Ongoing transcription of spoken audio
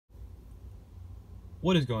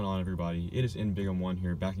What is going on, everybody? It is NBigM1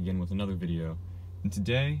 here, back again with another video. And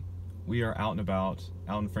today we are out and about,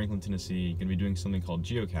 out in Franklin, Tennessee, going to be doing something called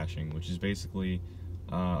geocaching, which is basically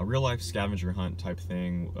a real-life scavenger hunt type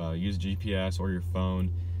thing. Use GPS or your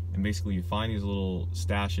phone, and basically you find these little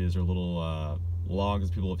stashes or little logs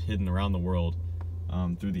that people have hidden around the world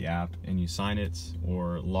through the app, and you sign it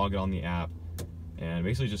or log it on the app. And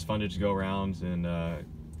basically just fun to just go around and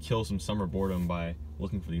kill some summer boredom by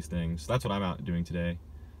looking for these things. So that's what I'm out doing today.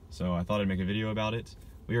 So I thought I'd make a video about it.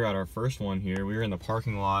 We are at our first one here. We are in the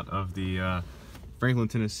parking lot of the Franklin,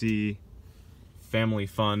 Tennessee family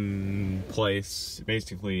fun place.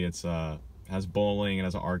 Basically, it's has bowling and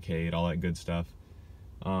has an arcade, all that good stuff.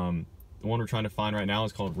 The one we're trying to find right now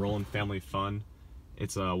is called Rollin' Family Fun.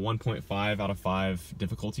 It's a 1.5 out of 5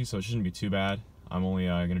 difficulty, so it shouldn't be too bad. I'm only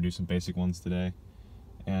gonna do some basic ones today,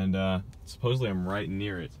 and supposedly I'm right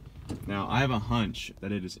near it. Now, I have a hunch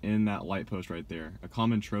that it is in that light post right there. A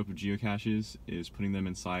common trope of geocaches is putting them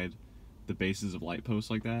inside the bases of light posts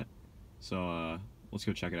like that. So let's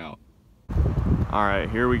go check it out. Alright,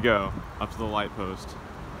 here we go, up to the light post.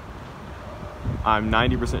 I'm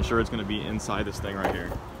 90% sure it's going to be inside this thing right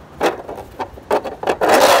here.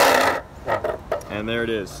 And there it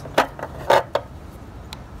is.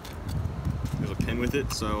 There's a pin with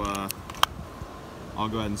it, so I'll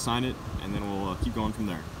go ahead and sign it, and then we'll keep going from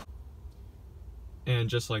there. And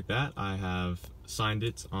just like that, I have signed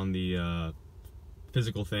it on the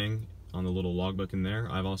physical thing, on the little logbook in there.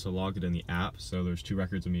 I've also logged it in the app, so there's 2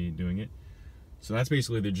 records of me doing it. So that's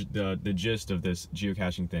basically the gist of this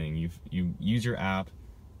geocaching thing. You use your app,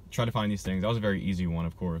 try to find these things. That was a very easy one,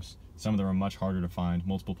 of course. Some of them are much harder to find,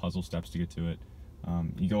 multiple puzzle steps to get to it.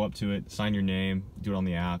 You go up to it, sign your name, do it on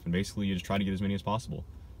the app, and basically you just try to get as many as possible.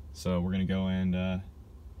 So we're gonna go and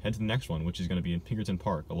head to the next one, which is going to be in Pinkerton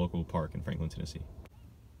Park, a local park in Franklin, Tennessee.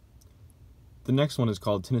 The next one is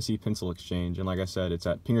called Tennessee Pencil Exchange, and like I said, it's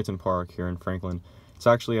at Pinkerton Park here in Franklin. It's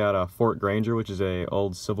actually at Fort Granger, which is a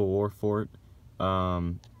old Civil War fort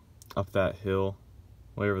up that hill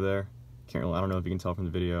way over there. I don't know if you can tell from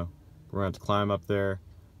the video. We're going to have to climb up there.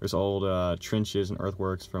 There's old trenches and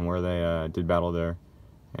earthworks from where they did battle there,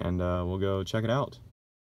 and we'll go check it out.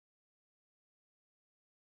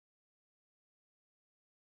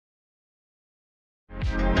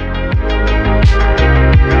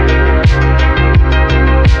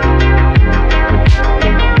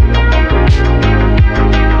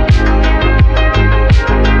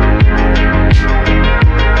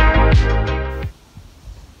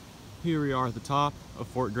 Here we are at the top of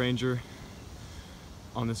Fort Granger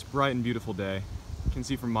on this bright and beautiful day. You can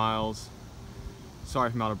see for miles. Sorry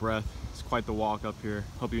if I'm out of breath. It's quite the walk up here.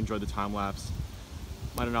 Hope you enjoyed the time lapse.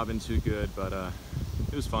 Might have not been too good, but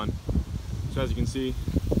it was fun. So as you can see,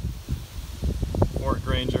 Fort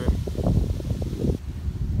Granger.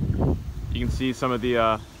 You can see some of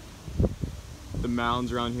the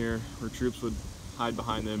mounds around here where troops would hide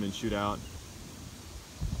behind them and shoot out.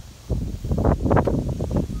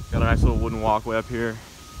 Got a nice little wooden walkway up here,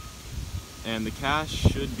 and the cache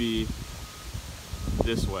should be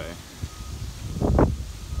this way,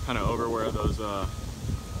 kind of over where those I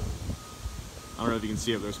don't know if you can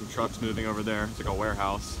see it, there's some trucks moving over there. It's like a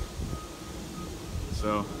warehouse.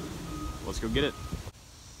 So let's go get it.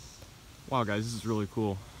 Wow guys, this is really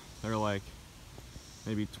cool. They're like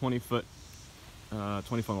maybe 20 foot on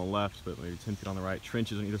the left, but maybe 10 feet on the right.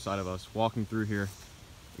 Trenches on either side of us, walking through here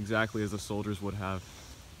exactly as the soldiers would have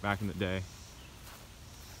back in the day.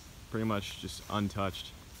 Pretty much just untouched.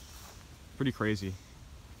 Pretty crazy,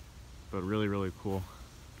 but really, really cool.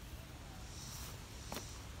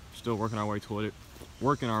 Still working our way toward it.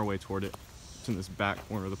 It's in this back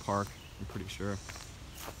corner of the park, I'm pretty sure.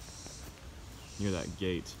 Near that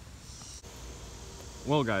gate.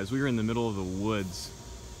 Well guys, we were in the middle of the woods,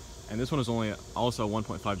 and this one was only also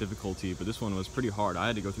 1.5 difficulty, but this one was pretty hard. I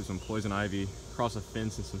had to go through some poison ivy, cross a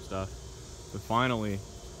fence and some stuff. But finally,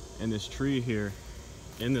 in this tree here,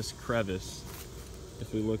 in this crevice,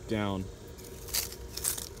 if we look down,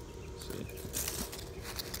 see,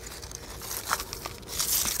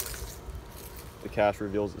 the cache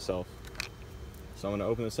reveals itself. So I'm going to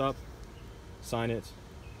open this up, sign it,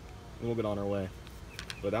 and we'll get on our way.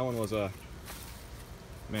 But that one was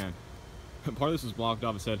man, part of this was blocked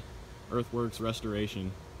off. It said earthworks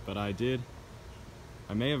restoration, but I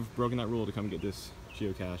may have broken that rule to come get this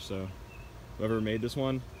geocache. So whoever made this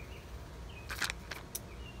one,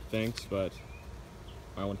 thanks, but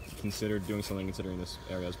I want to consider doing something considering this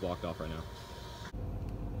area is blocked off right now.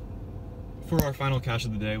 For our final cache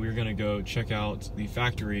of the day, we're going to go check out the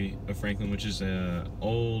factory of Franklin, which is an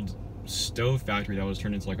old stove factory that was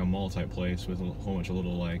turned into like a mall type place with a whole bunch of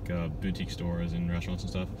little like boutique stores and restaurants and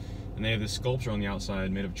stuff. And they have this sculpture on the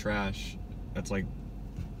outside made of trash that's like,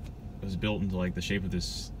 it was built into like the shape of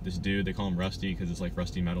this dude. They call him Rusty because it's like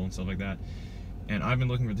rusty metal and stuff like that. And I've been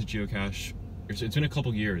looking for the geocache. It's been a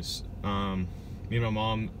couple years. Me and my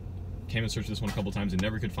mom came and searched this one a couple times and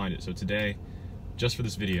never could find it. So today, just for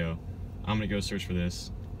this video, I'm gonna go search for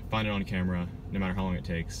this, find it on camera, no matter how long it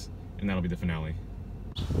takes, and that'll be the finale.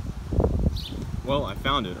 Well, I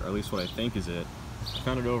found it, or at least what I think is it. I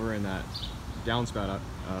found it over in that downspout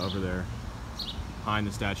over there, behind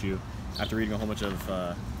the statue, after reading a whole bunch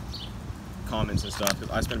of comments and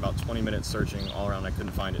stuff. I spent about 20 minutes searching all around, I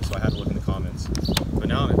couldn't find it, so I had to look in the comments. But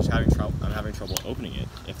now I'm just having trouble opening it,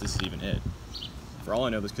 if this is even it. For all I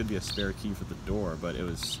know, this could be a spare key for the door, but it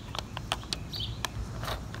was,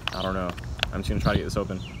 I don't know. I'm just gonna try to get this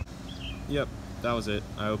open. Yep, that was it.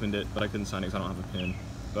 I opened it, but I couldn't sign it because I don't have a pin.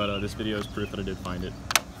 But this video is proof that I did find it.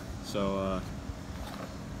 So,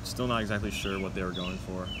 still not exactly sure what they were going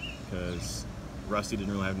for, because Rusty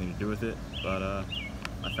didn't really have anything to do with it, but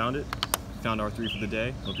I found it. Found our 3 for the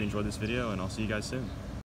day. Hope you enjoyed this video, and I'll see you guys soon.